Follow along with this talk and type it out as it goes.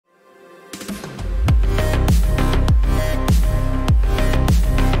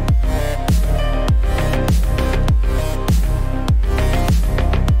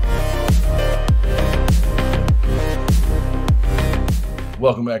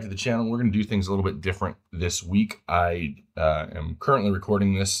Welcome back to the channel. We're going to do things a little bit different this week. I am currently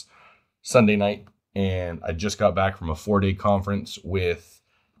recording this Sunday night, and I just got back from a 4-day conference with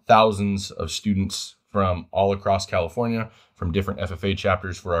thousands of students from all across California, from different FFA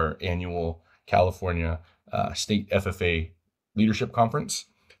chapters for our annual California State FFA Leadership Conference.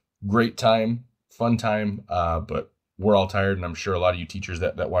 Great time, fun time, but we're all tired, and I'm sure a lot of you teachers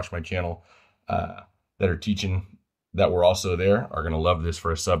that watch my channel that are teaching that were also there are going to love this for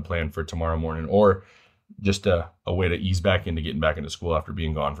a sub plan for tomorrow morning, or just a way to ease back into getting back into school after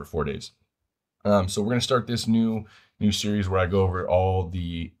being gone for 4 days. So we're going to start this new series where I go over all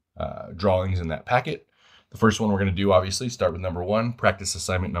the drawings in that packet. The first one we're going to do, obviously, start with number 1, practice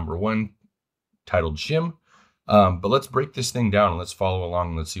assignment number 1, titled Shim. But let's break this thing down and let's follow along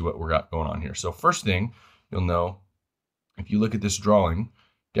and let's see what we got going on here. So first thing you'll know, if you look at this drawing,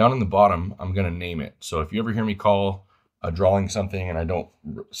 down in the bottom, I'm going to name it. So if you ever hear me call a drawing something and I don't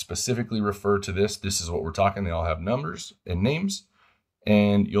specifically refer to this is what we're talking. They all have numbers and names.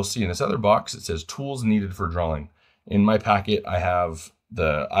 And you'll see in this other box, it says tools needed for drawing. In my packet, I have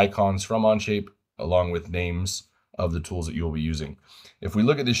the icons from Onshape along with names of the tools that you'll be using. If we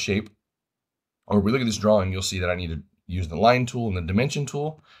look at this shape, or we look at this drawing, you'll see that I need to use the line tool and the dimension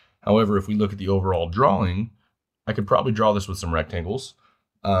tool. However, if we look at the overall drawing, I could probably draw this with some rectangles.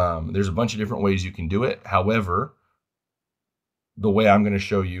 There's a bunch of different ways you can do it. However, the way I'm going to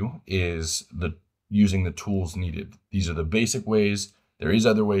show you is using the tools needed. These are the basic ways. There is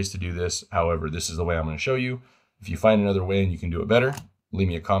other ways to do this. However, this is the way I'm going to show you. If you find another way and you can do it better, leave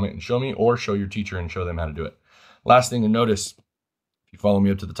me a comment and show me, or show your teacher and show them how to do it. Last thing to notice, if you follow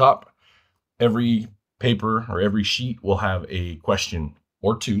me up to the top, every paper or every sheet will have a question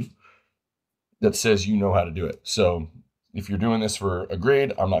or two that says you know how to do it. So if you're doing this for a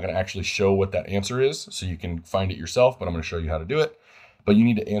grade, I'm not going to actually show what that answer is, so you can find it yourself, but I'm going to show you how to do it. But you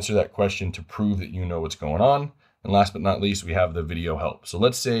need to answer that question to prove that you know what's going on. And last but not least, we have the video help. So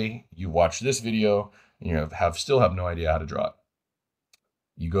let's say you watch this video and you still have no idea how to draw it.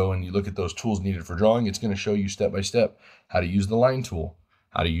 You go and you look at those tools needed for drawing. It's going to show you step by step how to use the line tool,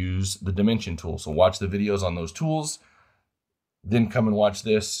 how to use the dimension tool. So watch the videos on those tools, then come and watch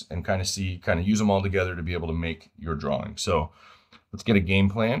this and kind of use them all together to be able to make your drawing. So let's get a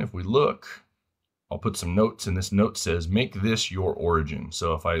game plan. If we look, I'll put some notes, and this note says, make this your origin.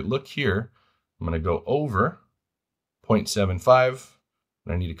 So if I look here, I'm going to go over 0.75,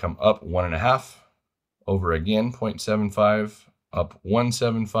 and I need to come up 1.5, over again 0.75, up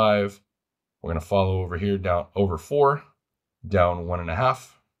 175. We're going to follow over here, down over 4, down 1.5,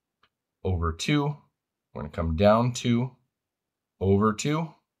 over 2. We're going to come down 2, over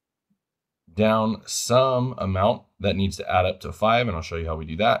 2, down some amount that needs to add up to 5, and I'll show you how we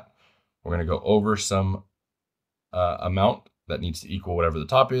do that. We're going to go over some amount that needs to equal whatever the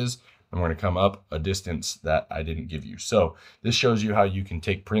top is, and we're going to come up a distance that I didn't give you. So this shows you how you can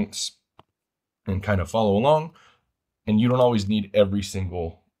take prints and kind of follow along, and you don't always need every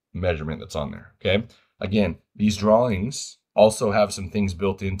single measurement that's on there, okay? Again, these drawings also have some things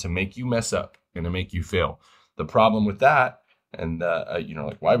built in to make you mess up and to make you fail. The problem with that, and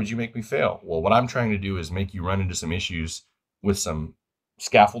like, why would you make me fail? Well, what I'm trying to do is make you run into some issues with some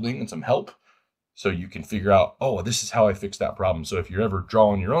scaffolding and some help, so you can figure out, oh, this is how I fix that problem. So if you're ever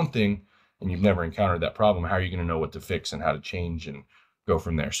drawing your own thing and you've never encountered that problem, how are you going to know what to fix and how to change and go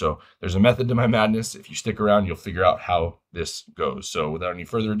from there? So there's a method to my madness. If you stick around, you'll figure out how this goes. So without any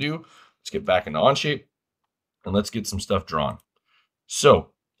further ado, let's get back into Onshape and let's get some stuff drawn. So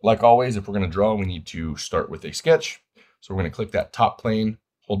like always, if we're going to draw, we need to start with a sketch. So we're going to click that top plane,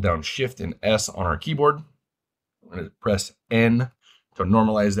 hold down Shift and S on our keyboard. We're going to press N to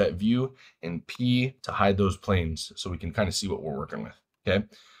normalize that view and P to hide those planes so we can kind of see what we're working with, okay?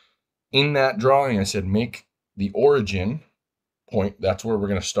 In that drawing, I said make the origin point. That's where we're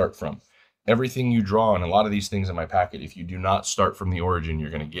going to start from. Everything you draw, and a lot of these things in my packet, if you do not start from the origin,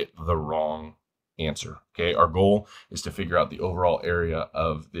 you're going to get the wrong answer, okay? Our goal is to figure out the overall area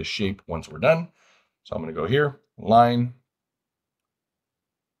of this shape once we're done. So I'm going to go here, line.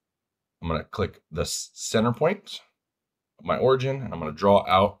 I'm going to click the center point of my origin, and I'm going to draw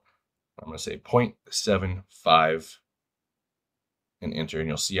out. I'm going to say 0.75 and enter, and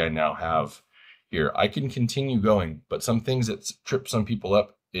you'll see I now have here. I can continue going, but some things that trip some people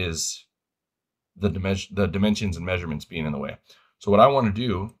up is the dimensions and measurements being in the way. So what I want to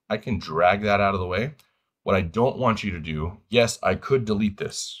do, I can drag that out of the way. What I don't want you to do, yes, I could delete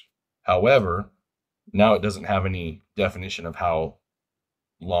this. However, now it doesn't have any definition of how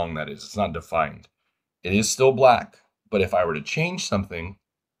long that is. It's not defined. It is still black, but if I were to change something,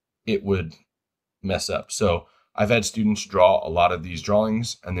 it would mess up. So I've had students draw a lot of these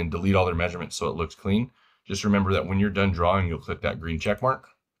drawings and then delete all their measurements so it looks clean. Just remember that when you're done drawing, you'll click that green check mark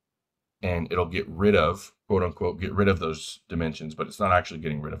and it'll get rid of, quote unquote, get rid of those dimensions, but it's not actually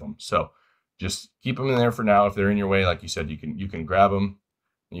getting rid of them. So just keep them in there for now. If they're in your way, like you said, you can grab them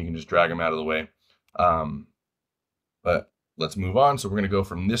and you can just drag them out of the way. But let's move on. So we're going to go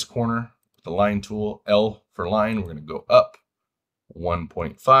from this corner with the line tool, L for line. We're going to go up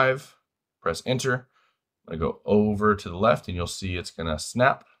 1.5, press enter. I'm going to go over to the left and you'll see it's going to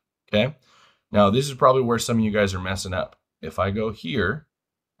snap. Okay. Now this is probably where some of you guys are messing up. If I go here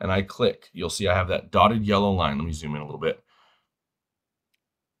and I click, you'll see I have that dotted yellow line. Let me zoom in a little bit.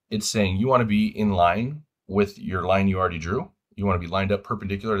 It's saying you want to be in line with your line you already drew. You want to be lined up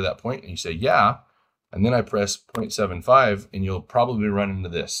perpendicular to that point. And you say, yeah. And then I press 0.75 and you'll probably run into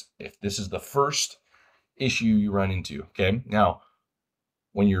this. If this is the first issue you run into, okay? Now,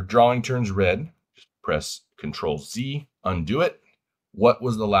 when your drawing turns red, just press Control Z, undo it. What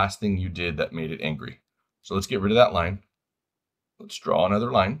was the last thing you did that made it angry? So let's get rid of that line. Let's draw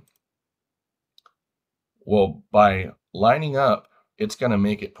another line. Well, by lining up, it's going to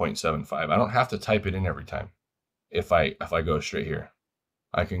make it 0.75. I don't have to type it in every time. If I go straight here,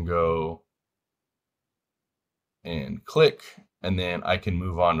 I can go and click, and then I can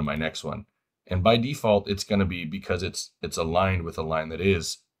move on to my next one. And by default, it's going to be, because it's aligned with a line that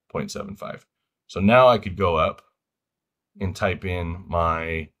is 0.75. So now I could go up and type in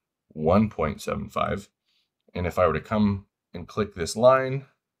my 1.75. And if I were to come and click this line,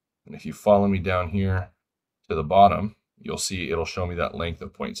 and if you follow me down here to the bottom, you'll see it'll show me that length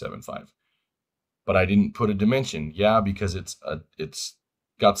of 0.75. But I didn't put a dimension. Yeah, because it's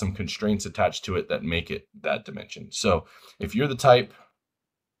got some constraints attached to it that make it that dimension. So if you're the type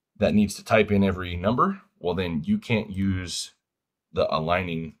that needs to type in every number, well, then you can't use the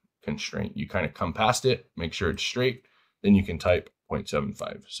aligning constraint. You kind of come past it, make sure it's straight, then you can type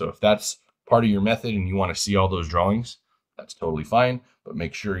 0.75. So if that's part of your method and you want to see all those drawings, that's totally fine, but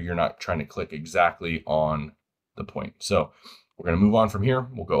make sure you're not trying to click exactly on the point. So we're going to move on from here.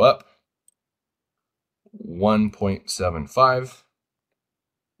 We'll go up 1.75.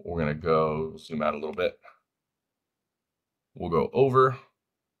 We're going to go zoom out a little bit. We'll go over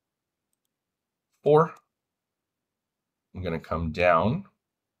 4. I'm going to come down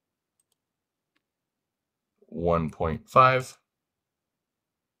 1.5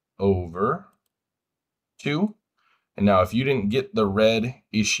 over 2. And now if you didn't get the red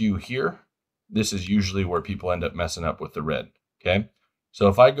issue here, this is usually where people end up messing up with the red. Okay. So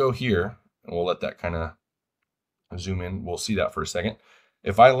if I go here, and we'll let that kind of zoom in, we'll see that for a second.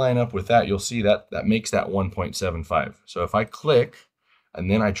 If I line up with that, you'll see that that makes that 1.75. So if I click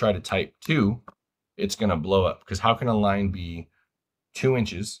and then I try to type 2, it's going to blow up, because how can a line be 2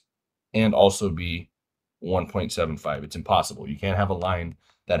 inches and also be 1.75? It's impossible. You can't have a line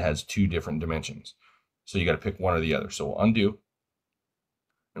that has 2 different dimensions. So you got to pick one or the other. So we'll undo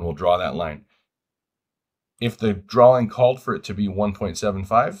and we'll draw that line. If the drawing called for it to be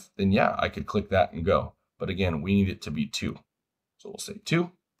 1.75, then yeah, I could click that and go. But again, we need it to be 2. So we'll say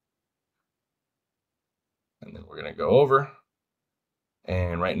 2. And then we're going to go over.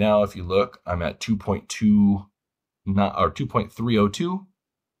 And right now, if you look, I'm at 2.2, or 2.302.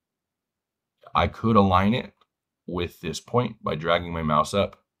 I could align it with this point by dragging my mouse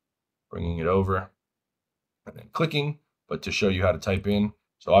up, bringing it over, and then clicking. But to show you how to type in,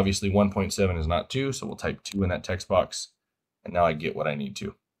 so obviously 1.7 is not 2, so we'll type 2 in that text box. And now I get what I need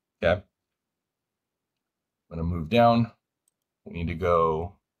to. Okay. I'm going to move down. We need to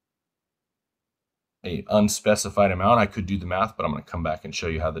go an unspecified amount. I could do the math, but I'm going to come back and show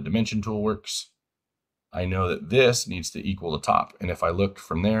you how the dimension tool works. I know that this needs to equal the top. And if I looked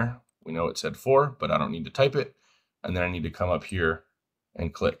from there, we know it said 4, but I don't need to type it. And then I need to come up here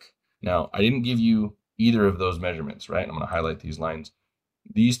and click. Now, I didn't give you either of those measurements, right? I'm going to highlight these lines.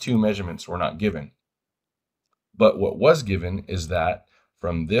 These 2 measurements were not given. But what was given is that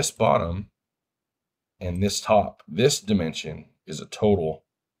from this bottom and this top, this dimension is a total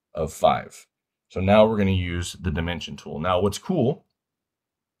of 5. So now we're going to use the dimension tool. Now what's cool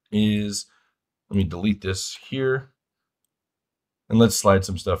is, let me delete this here and let's slide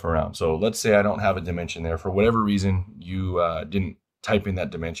some stuff around. So let's say I don't have a dimension there. For whatever reason, you didn't type in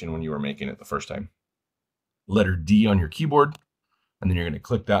that dimension when you were making it the first time. Letter D on your keyboard, and then you're going to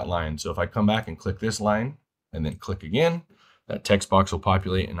click that line. So if I come back and click this line and then click again, that text box will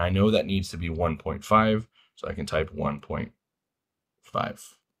populate, and I know that needs to be 1.5, so I can type 1.5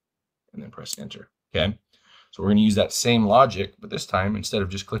 and then press enter. Okay, so we're going to use that same logic, but this time, instead of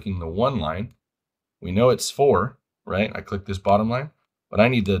just clicking the one line, we know it's 4, right? I click this bottom line. but I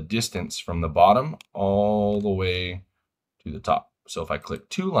need the distance from the bottom all the way to the top. So if I click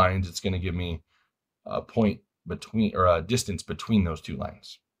 2 lines, it's going to give me a point between, or a distance between those 2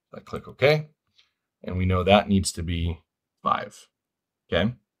 lines. So I click OK, and we know that needs to be 5.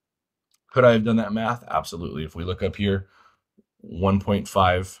 Okay. Could I have done that math? Absolutely. If we look up here,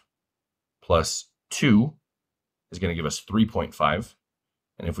 1.5 plus 2 is going to give us 3.5.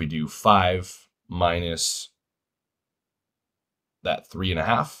 And if we do 5 minus that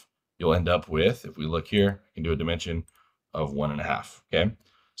 3.5, you'll end up with, if we look here, you can do a dimension of 1.5. Okay.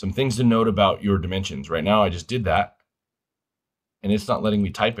 Some things to note about your dimensions. Right now, I just did that, and it's not letting me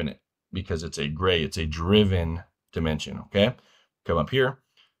type in it because it's a gray, it's a driven dimension. Okay. Come up here.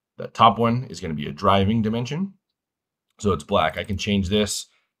 That top one is going to be a driving dimension. So it's black. I can change this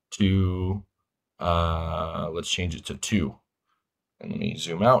to, let's change it to 2. And let me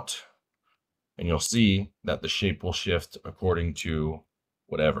zoom out. And you'll see that the shape will shift according to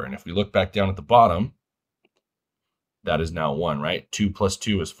whatever. And if we look back down at the bottom, that is now 1, right? 2 plus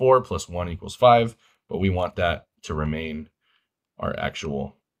 2 is 4, plus 1 equals 5. But we want that to remain our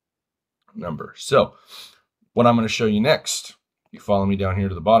actual number. So what I'm going to show you next, you follow me down here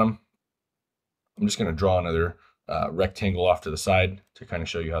to the bottom. I'm just going to draw another rectangle off to the side to kind of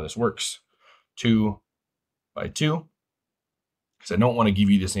show you how this works. 2 by 2. Because I don't want to give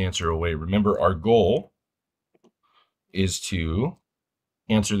you this answer away. Remember, our goal is to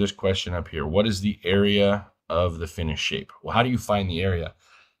answer this question up here. What is the area of the finished shape? Well, how do you find the area?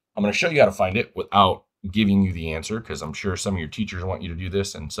 I'm going to show you how to find it without giving you the answer, because I'm sure some of your teachers want you to do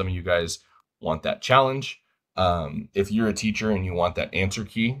this, and some of you guys want that challenge. If you're a teacher and you want that answer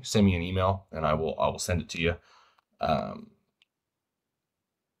key, send me an email and I will send it to you.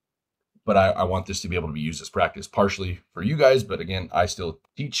 But I want this to be able to be used as practice, partially for you guys. But again, I still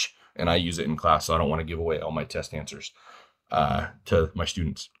teach and I use it in class, so I don't want to give away all my test answers to my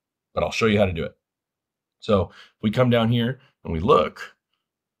students. But I'll show you how to do it. So if we come down here and we look,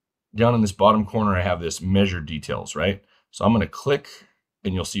 down in this bottom corner, I have this measure details, right? So I'm going to click,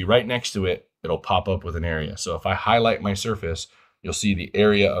 and you'll see right next to it, it'll pop up with an area. So if I highlight my surface, you'll see the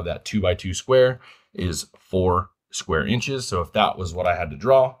area of that 2 by 2 square is 4 square inches. So if that was what I had to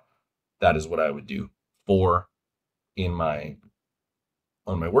draw, that is what I would do. 4 on my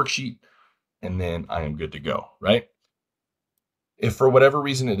worksheet, and then I am good to go, right? If for whatever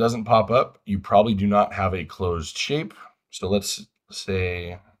reason it doesn't pop up, you probably do not have a closed shape. So let's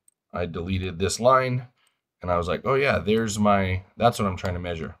say I deleted this line and I was like, oh yeah, that's what I'm trying to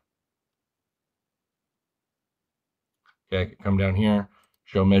measure. Okay, come down here,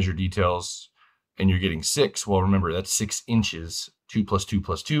 show measure details, and you're getting 6. Well, remember, that's 6 inches, 2 plus 2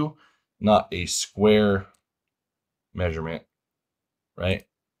 plus 2, not a square measurement, right,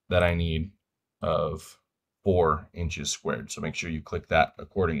 that I need of 4 inches squared. So make sure you click that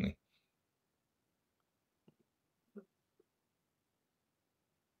accordingly.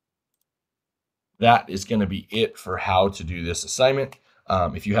 That is going to be it for how to do this assignment.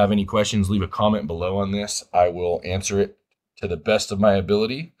 If you have any questions, leave a comment below on this. I will answer it to the best of my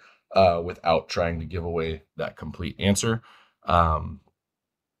ability without trying to give away that complete answer. And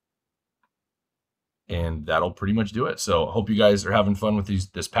that'll pretty much do it. So I hope you guys are having fun with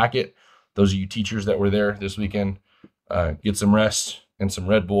this packet. Those of you teachers that were there this weekend, get some rest and some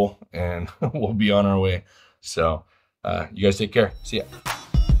Red Bull, and we'll be on our way. So you guys take care. See ya.